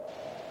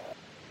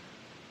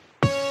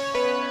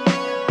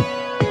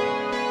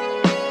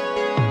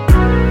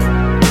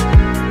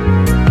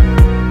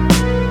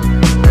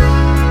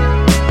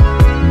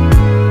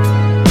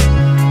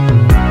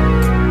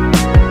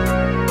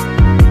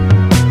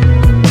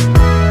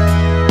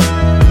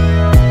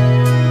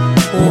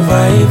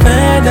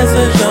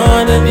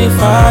me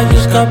faz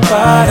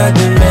escapar a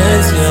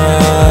demência.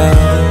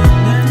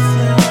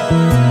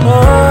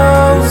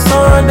 Oh, o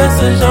som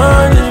desses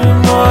olhos me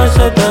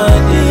mostra da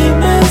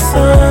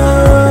dimensão.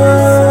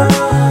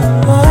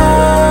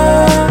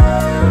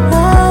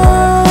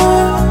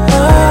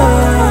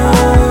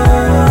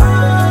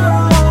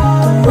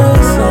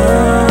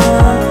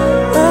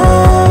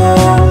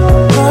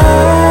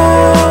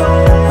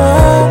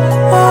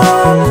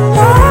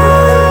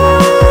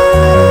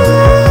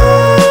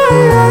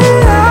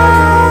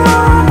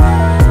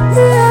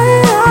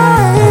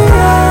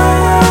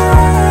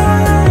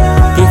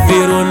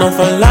 Não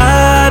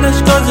falar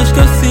as coisas que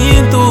eu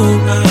sinto,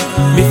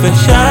 me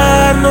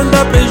fechar não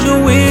dá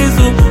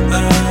prejuízo.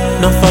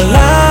 Não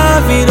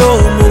falar virou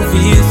um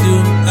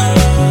vício.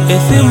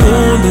 Esse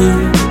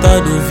mundo tá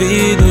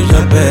duvido,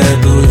 já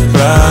perto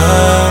pra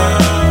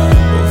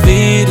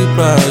ouvir e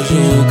pra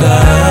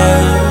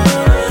julgar.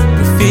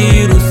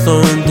 Prefiro o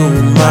som do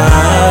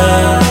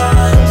mar,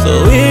 só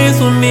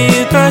isso me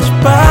traz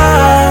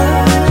paz,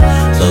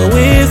 só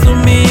isso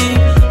me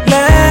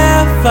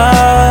leva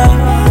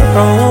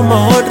pra uma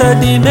outra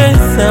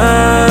dimensão.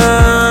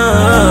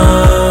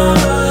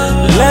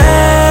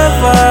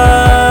 Leva,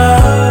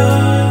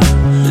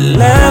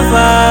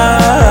 leva,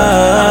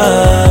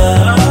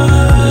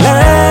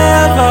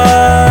 leva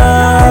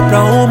pra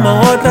uma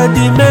outra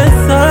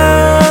dimensão.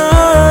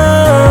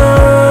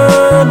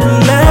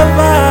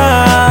 Leva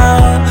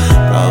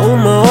pra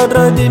uma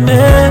outra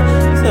dimensão.